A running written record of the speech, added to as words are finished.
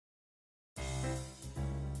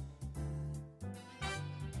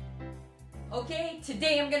Okay,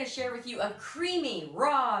 today I'm going to share with you a creamy,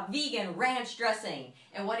 raw, vegan ranch dressing.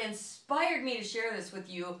 And what inspired me to share this with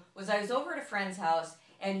you was I was over at a friend's house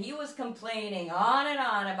and he was complaining on and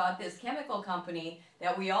on about this chemical company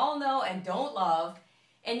that we all know and don't love.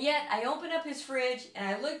 And yet I opened up his fridge and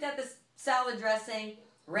I looked at this salad dressing,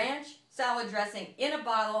 ranch salad dressing in a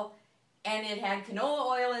bottle, and it had canola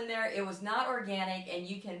oil in there. It was not organic, and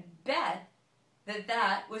you can bet that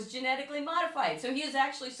that was genetically modified. So he was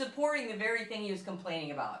actually supporting the very thing he was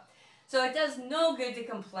complaining about. So it does no good to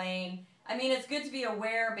complain. I mean, it's good to be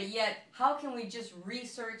aware, but yet how can we just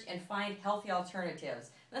research and find healthy alternatives?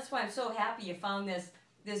 That's why I'm so happy you found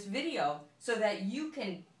this video so that you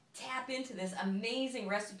can tap into this amazing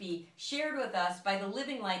recipe shared with us by the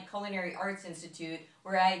Living Light Culinary Arts Institute,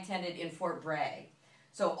 where I attended in Fort Bragg.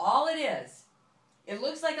 So all it is, it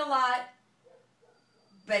looks like a lot,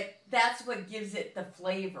 but that's what gives it the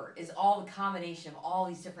flavor, is all the combination of all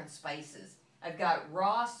these different spices. I've got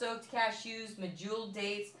raw soaked cashews, medjool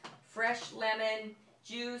dates, fresh lemon,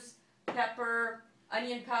 juice, pepper,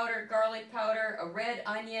 onion powder, garlic powder, a red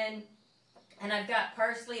onion, and I've got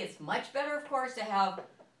parsley. It's much better, of course, to have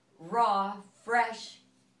raw, fresh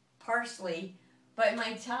parsley, but in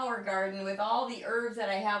my tower garden, with all the herbs that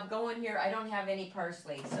I have going here, I don't have any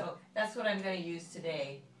parsley, so that's what I'm going to use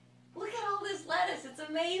today. Look at all this lettuce. It's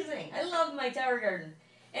amazing. I love my tower garden.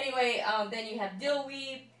 Anyway, then you have dill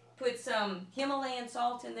weed. Put some Himalayan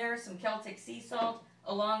salt in there, some Celtic sea salt,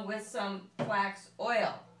 along with some flax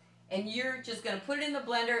oil. And you're just going to put it in the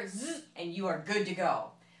blender, zzz, and you are good to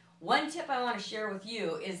go. One tip I want to share with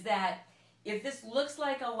you is that if this looks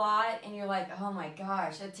like a lot and you're like, oh my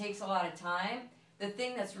gosh, that takes a lot of time, the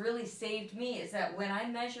thing that's really saved me is that when I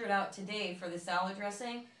measure it out today for the salad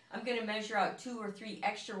dressing, I'm going to measure out 2 or 3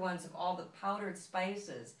 extra ones of all the powdered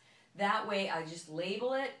spices. That way I just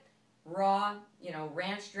label it raw,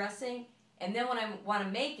 ranch dressing, and then when I want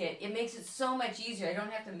to make it, it makes it so much easier. I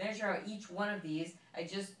don't have to measure out each one of these. I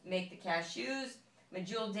just make the cashews,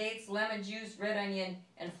 medjool dates, lemon juice, red onion,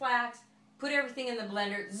 and flax, put everything in the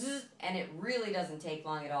blender, zzz, and it really doesn't take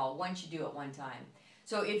long at all once you do it one time.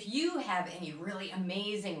 So if you have any really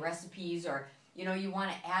amazing recipes, or you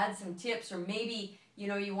want to add some tips, or maybe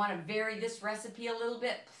you want to vary this recipe a little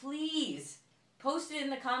bit, please post it in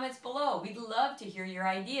the comments below. We'd love to hear your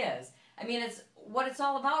ideas. I mean, it's what it's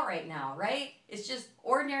all about right now, right? It's just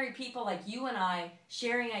ordinary people like you and I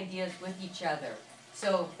sharing ideas with each other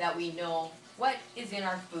so that we know what is in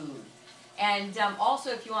our food. And also,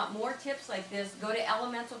 if you want more tips like this, go to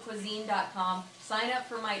elementalcuisine.com, sign up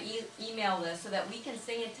for my email list so that we can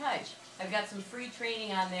stay in touch. I've got some free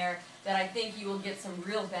training on there that I think you will get some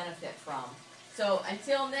real benefit from. So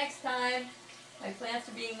until next time, my plants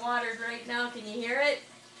are being watered right now. Can you hear it?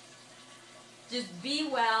 Just be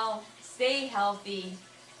well, stay healthy,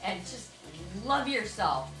 and just love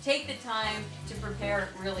yourself. Take the time to prepare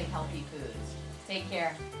really healthy foods. Take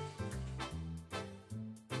care.